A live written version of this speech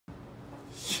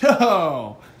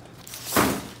Yo!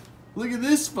 Look at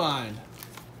this find.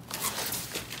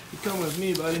 You come with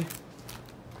me, buddy.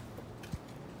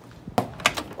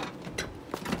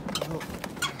 Well,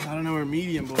 I don't know where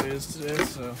Medium Boy is today,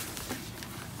 so you're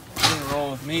gonna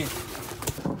roll with me.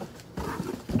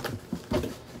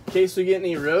 In case we get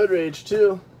any road rage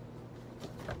too,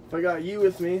 if I got you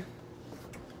with me,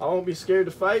 I won't be scared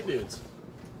to fight dudes.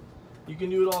 You can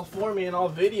do it all for me and I'll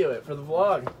video it for the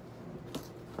vlog.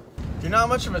 You're not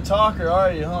much of a talker,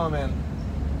 are you, huh, man?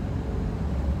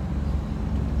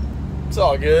 It's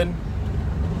all good.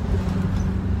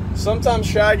 Sometimes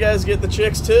shy guys get the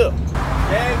chicks too.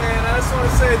 Hey man, I just want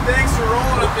to say thanks for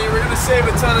rolling with me. We're gonna save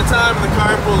a ton of time in the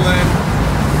carpool lane.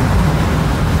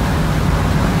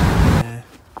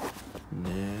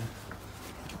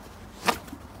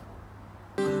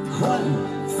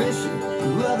 Hunting, fishing,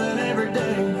 loving every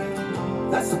day.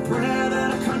 That's the prayer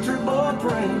that a country boy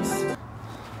prays.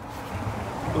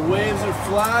 The waves are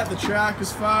flat, the track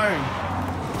is firing.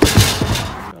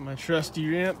 Got my trusty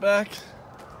ramp back.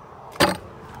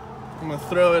 I'm gonna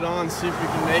throw it on, see if we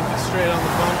can make it straight on the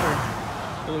bumper.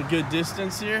 A little good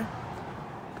distance here.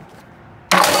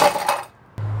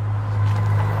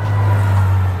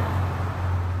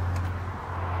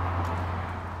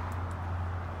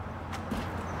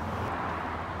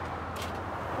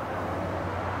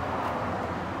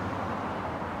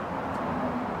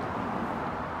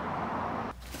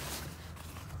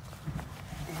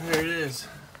 There it is,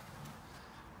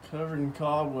 covered in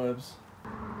cobwebs.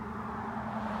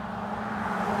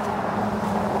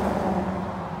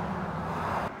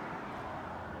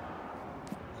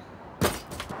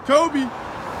 Kobe!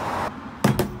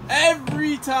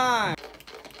 Every time!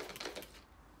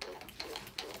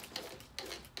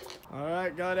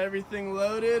 Alright, got everything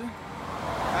loaded.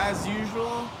 As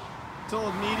usual,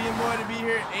 told Medium Boy to be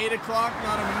here at 8 o'clock,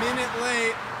 not a minute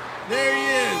late. There he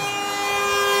is!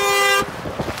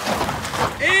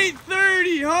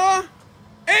 8:30, huh?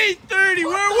 8:30,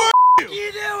 where were you? What are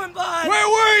you doing, bud? Where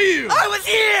were you? I was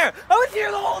here! I was here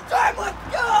the whole time, let's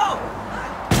go!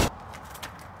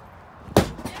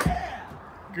 Yeah!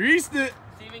 Greased it.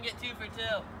 See if we can get 2 for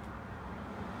 2.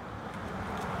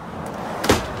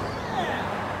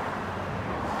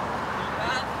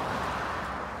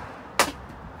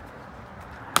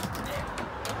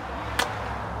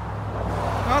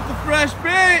 Not the fresh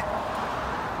bait.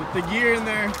 Put the gear in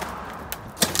there.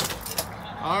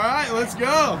 All right, let's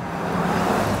go.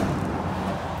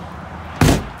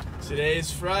 Today's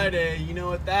Friday. You know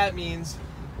what that means.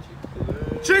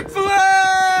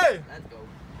 Chick-fil-A! Let's go.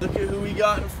 Look at who we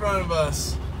got in front of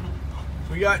us.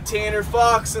 We got Tanner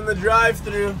Fox in the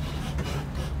drive-thru.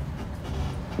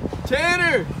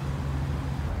 Tanner!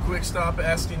 Quick stop at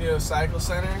Escondido Cycle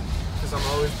Center, because I'm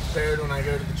always prepared when I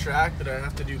go to the track that I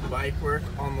have to do bike work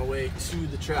on the way to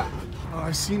the track. Oh,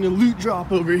 I seen a loot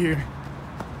drop over here.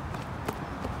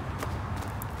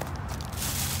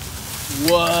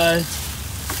 What?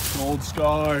 Gold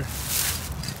scar.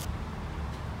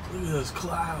 Look at those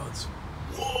clouds.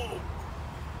 Whoa!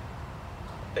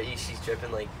 Bet you she's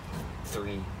dripping like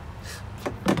 3.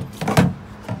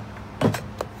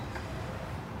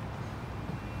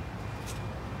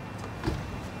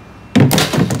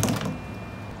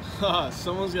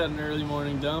 Someone's got an early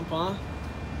morning dump, huh?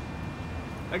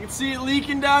 I can see it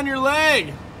leaking down your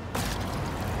leg.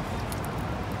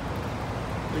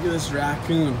 Look at this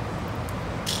raccoon.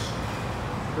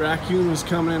 Raccoon was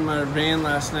coming in my van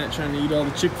last night trying to eat all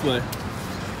the Chick-fil-A.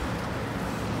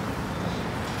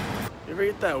 You ever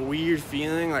get that weird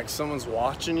feeling like someone's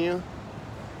watching you?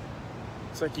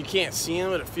 It's like you can't see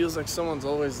them, but it feels like someone's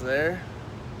always there.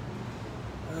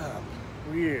 Oh,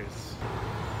 weird.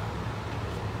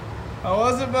 How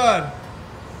was it, bud?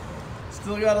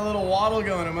 Still got a little waddle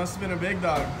going. It must have been a big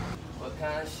dog. What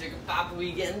kind of sugar pop are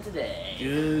we getting today?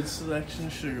 Good selection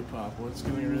of sugar pop. What's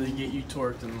going to really get you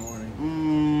torqued in the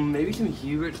morning? Maybe some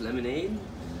Hubert's lemonade.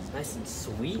 It's nice and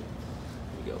sweet. Here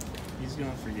we go. He's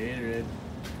going for Gatorade.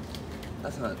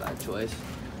 That's not a bad choice.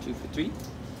 2 for 3.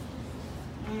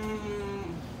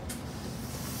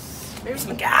 Maybe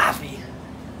some coffee.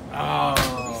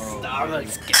 Oh.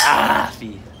 Starbucks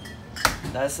coffee.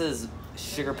 That's as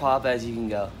sugar pop as you can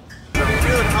go.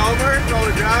 Doing homework while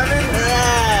we're driving?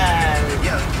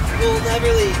 We'll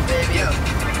never leave, baby. You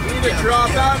need to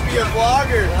drop out and be a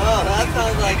vlogger. Oh, that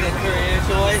sounds like a career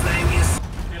choice.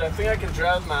 Dude, I think I can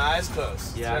drive with my eyes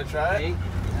closed. Yeah. Should I try it?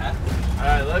 Yeah.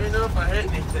 Alright, let me know if I hit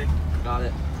anything. Got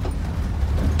it.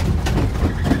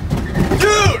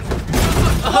 Dude!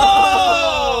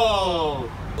 Oh!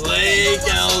 Lake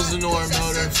Elsinore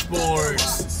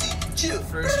Motorsports.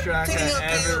 First track I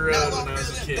ever rode when I was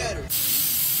a kid.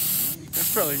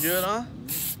 That's probably good, huh?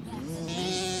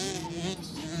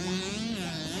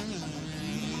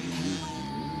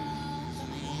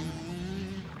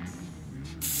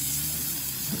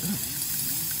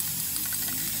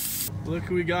 Look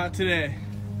who we got today.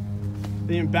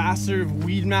 The ambassador of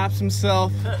weed maps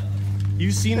himself.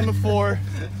 You've seen him before.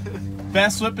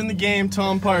 Best whip in the game,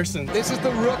 Tom Parsons. This is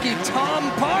the rookie, Tom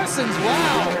Parsons.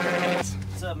 Wow.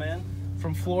 What's up, man?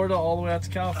 From Florida all the way out to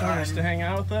California just to hang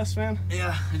out with us, man.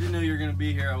 Yeah, I didn't know you were gonna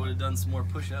be here. I would have done some more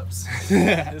push-ups.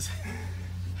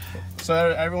 So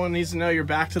everyone needs to know you're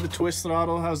back to the twist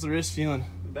throttle. How's the wrist feeling?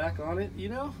 Back on it, you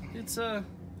know. It's I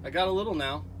got a little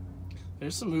now.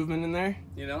 There's some movement in there.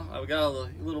 You know, I've got a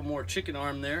little more chicken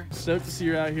arm there. Stoked to see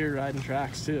you out here riding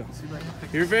tracks too.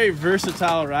 You're a very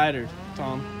versatile rider,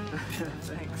 Tom.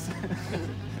 Thanks.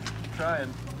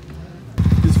 Trying.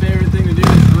 His favorite thing to do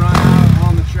is run out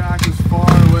on the track as far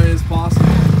away as possible.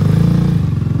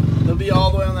 He'll be all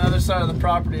the way on the other side of the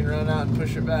property and run out and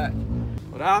push it back.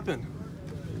 What happened?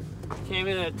 Came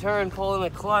in a turn, pulling the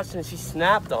clutch, and she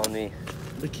snapped on me.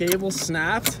 The cable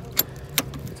snapped?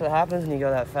 That's what happens when you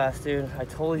go that fast, dude. I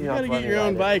told you, You gotta get your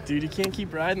own bike, dude. You can't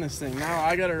keep riding this thing. Now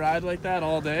I gotta ride like that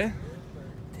all day.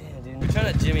 Damn, dude. I'm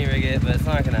trying to jimmy rig it, but it's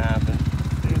not gonna happen.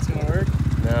 Think it's gonna work?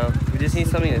 No. We just need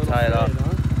something to tie it off.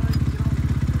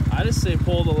 I just say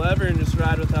pull the lever and just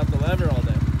ride without the lever all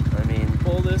day. I mean,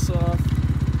 Pull this off,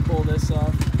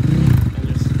 and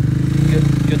just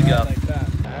good to go. ride like that.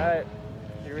 Alright,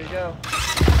 here we go.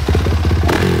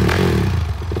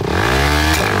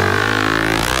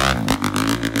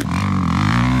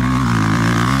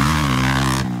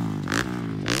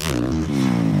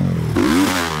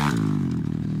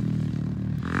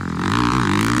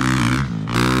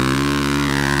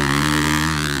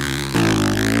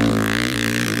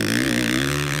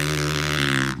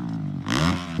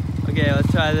 Okay,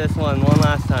 let's try this one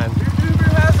last time. Your Uber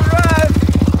has arrived!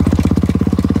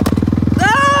 No!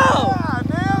 Ah,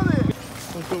 nailed it!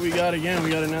 Look what we got again. We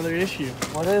got another issue.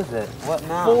 What is it? What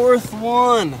now? Fourth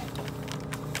one.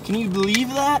 Can you believe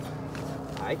that?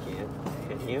 I can't.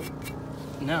 Can you?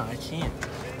 No, I can't.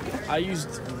 I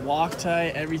used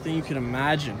Loctite, everything you could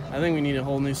imagine. I think we need a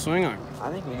whole new swing arm.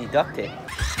 I think we need duct tape.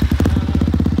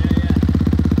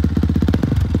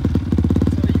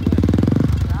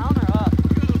 Down or up?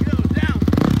 Go, down.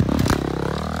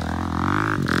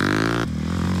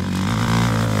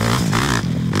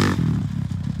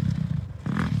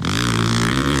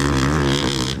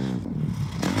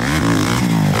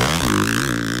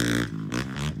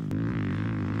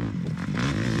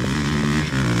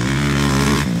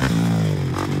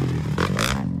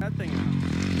 That thing out.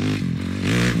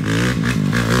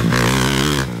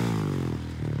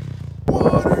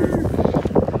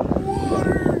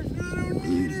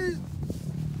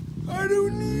 I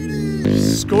don't need it.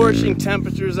 Scorching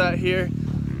temperatures out here.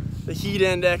 The heat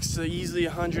index to easily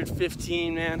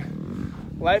 115, man.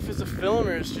 Life as a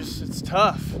filmer is just, it's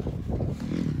tough.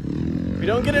 We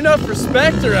don't get enough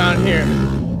respect around here.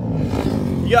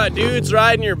 You got dudes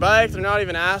riding your bike, they're not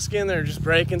even asking, they're just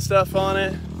breaking stuff on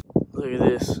it. Look at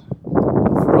this.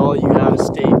 For all you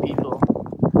out-of-state people,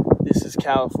 this is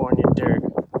California dirt.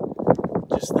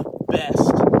 Just the best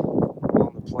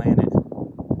on the planet.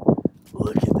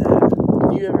 Look at that.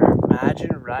 Can you ever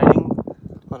imagine riding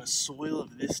on a soil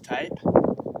of this type?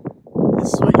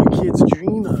 This is what you kids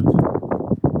dream of.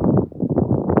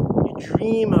 You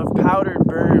dream of powdered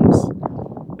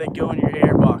berms that go in your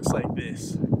airbox like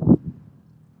this.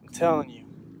 I'm telling you,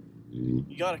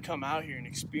 you gotta come out here and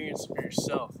experience it for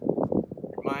yourself.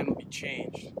 Your mind will be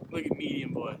changed. Look at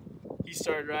Medium Boy. He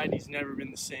started riding, he's never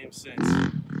been the same since.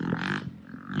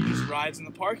 He just rides in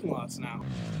the parking lots now.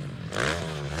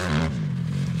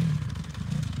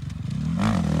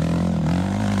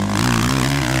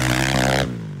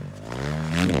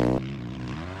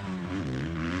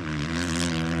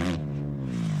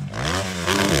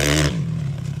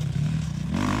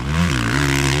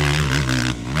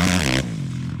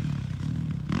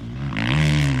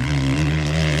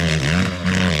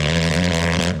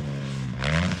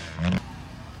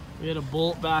 We had a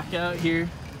bolt back out here.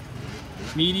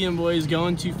 Medium Boy is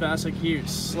going too fast. I can hear it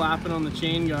slapping on the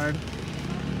chain guard.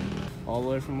 All the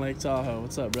way from Lake Tahoe.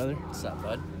 What's up, brother? What's up,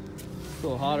 bud? It's a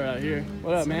little hotter out here.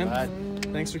 What up, man?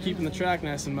 Thanks for keeping the track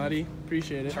nice and muddy.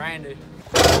 Appreciate it. Trying to.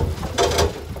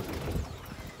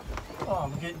 Oh,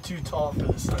 I'm getting too tall for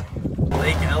this thing.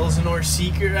 Lake Elsinore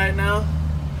secret right now.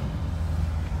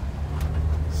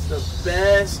 It's the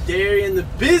best dairy in the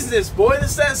business, boy.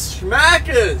 This is that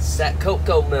schmackers. That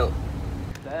cocoa milk.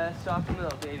 Best chocolate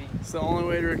milk, baby. It's the only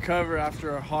way to recover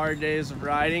after our hard days of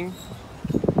riding.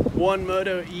 One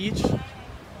moto each.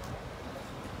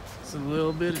 It's a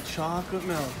little bit of chocolate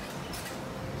milk.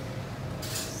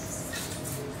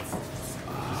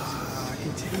 I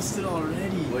can taste it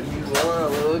already. What do you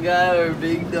want, little guy or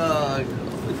big dog?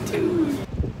 Dude.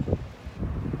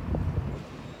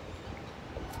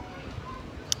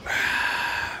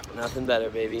 Nothing better,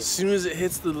 baby. As soon as it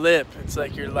hits the lip, it's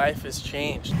like your life has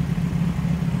changed.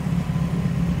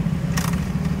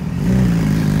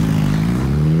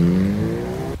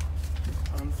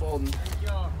 Unfolding.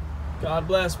 God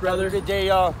bless, brother. Good day,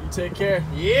 y'all. You take care.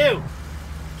 You!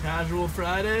 Casual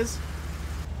Fridays.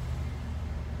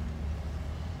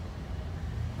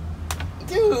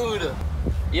 Dude!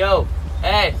 Yo,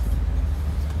 hey!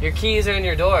 Your keys are in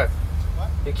your door. What?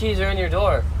 Your keys are in your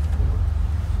door.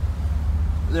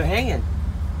 They're hanging.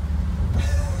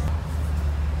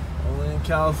 Only in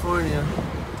California.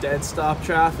 Dead stop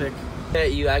traffic. I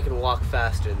bet you I can walk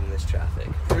faster than this traffic.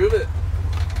 Prove it.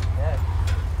 Yeah.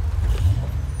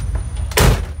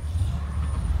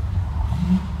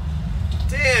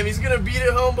 Damn, he's gonna beat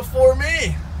it home before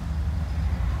me.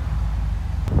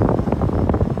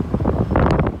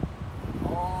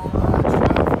 All that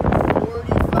traffic,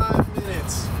 45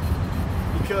 minutes.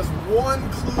 Because one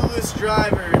clueless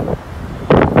driver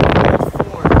had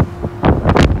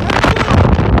form.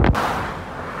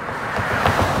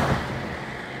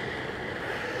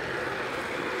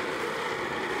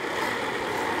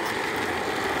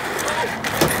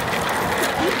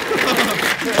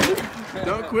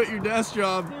 Don't quit your desk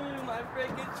job. Dude, my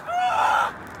freaking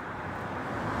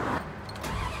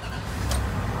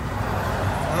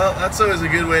Well, that's always a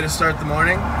good way to start the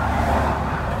morning.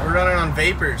 We're running on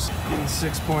vapors. Getting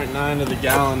 6.9 to the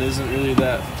gallon isn't really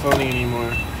that funny anymore.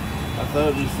 I thought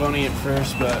it'd be funny at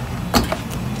first, but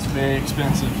it's very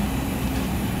expensive.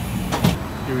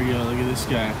 Here we go, look at this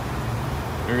guy.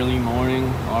 Early morning,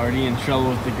 already in trouble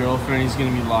with the girlfriend. He's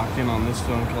gonna be locked in on this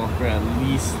phone call for at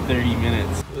least 30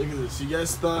 minutes. Look at this, you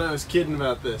guys thought I was kidding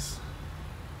about this.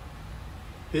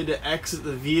 He had to exit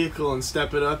the vehicle and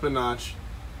step it up a notch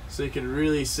so he could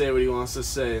really say what he wants to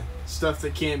say. Stuff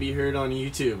that can't be heard on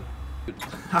YouTube.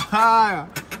 Haha!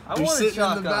 You're want a sitting in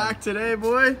shotgun. the back today,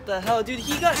 boy? What the hell, dude?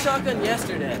 He got shotgun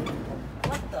yesterday.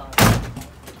 What the?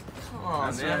 Come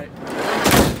on, That's man. right.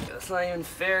 That's not even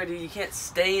fair, dude. You can't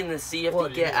stay in the seat. You have What,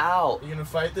 to get you gonna- out. You gonna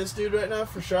fight this dude right now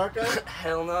for shotgun?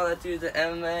 Hell no, that dude's an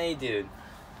MMA dude.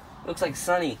 Looks like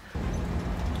Sonny.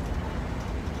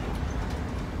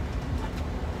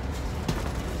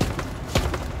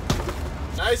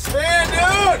 Nice fan,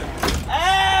 dude!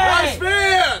 Hey! Nice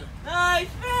fan! Nice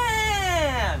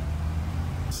fan!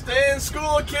 Stay in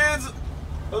school, kids.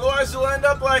 Otherwise you'll end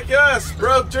up like us,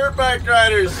 broke dirt bike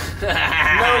riders.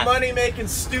 No money making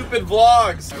stupid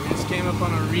vlogs. We just came up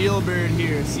on a real bird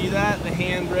here. See that? The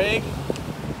handbrake.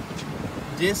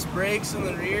 Disc brakes in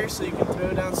the rear so you can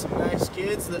throw down some nice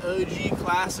kids. The OG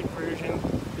classic version.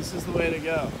 This is the way to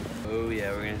go. Oh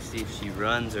yeah, we're gonna see if she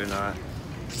runs or not.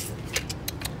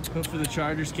 Hopefully the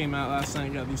Chargers came out last night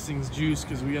and got these things juiced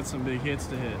because we got some big hits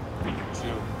to hit. True.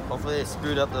 Hopefully they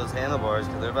screwed up those handlebars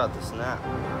because they're about to snap.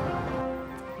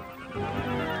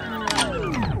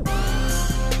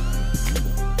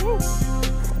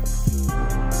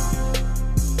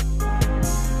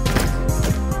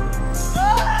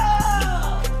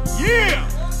 Yeah!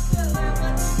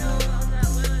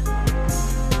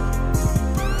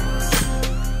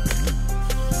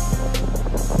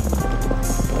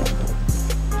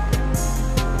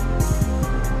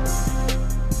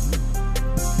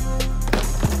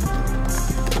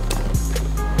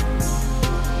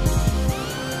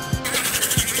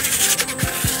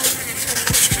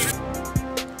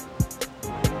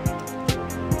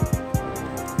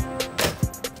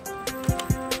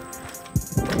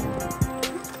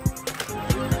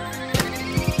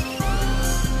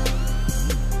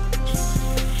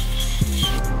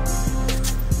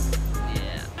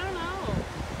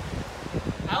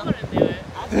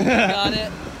 Got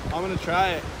it. I'm gonna try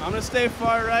it. I'm gonna stay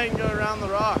far right and go around the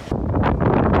rock.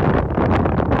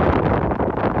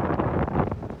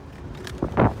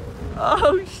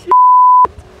 Oh shit.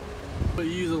 What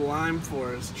you use a lime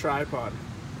for is a tripod.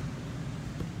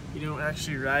 You don't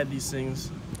actually ride these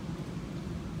things.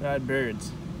 Ride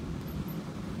birds.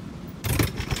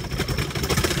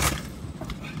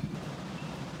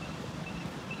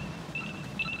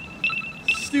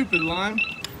 Stupid lime.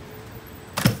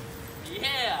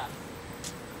 Yeah.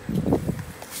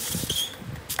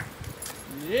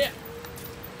 Yeah.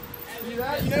 See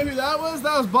that? You know who that was?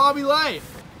 That was Bobby Light.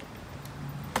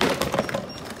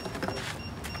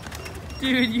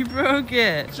 Dude, you broke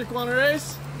it. Chick wanna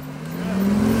race?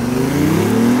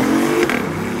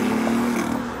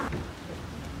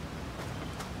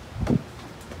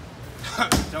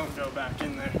 Don't go back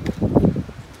in there.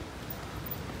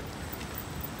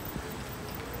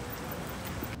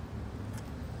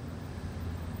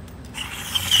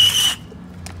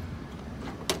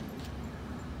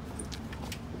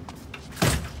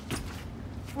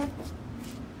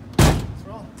 Let's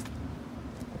roll.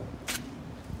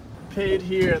 paid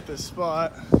here at this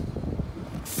spot,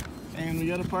 and we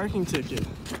got a parking ticket.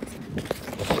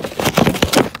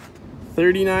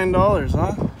 $39,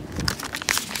 huh?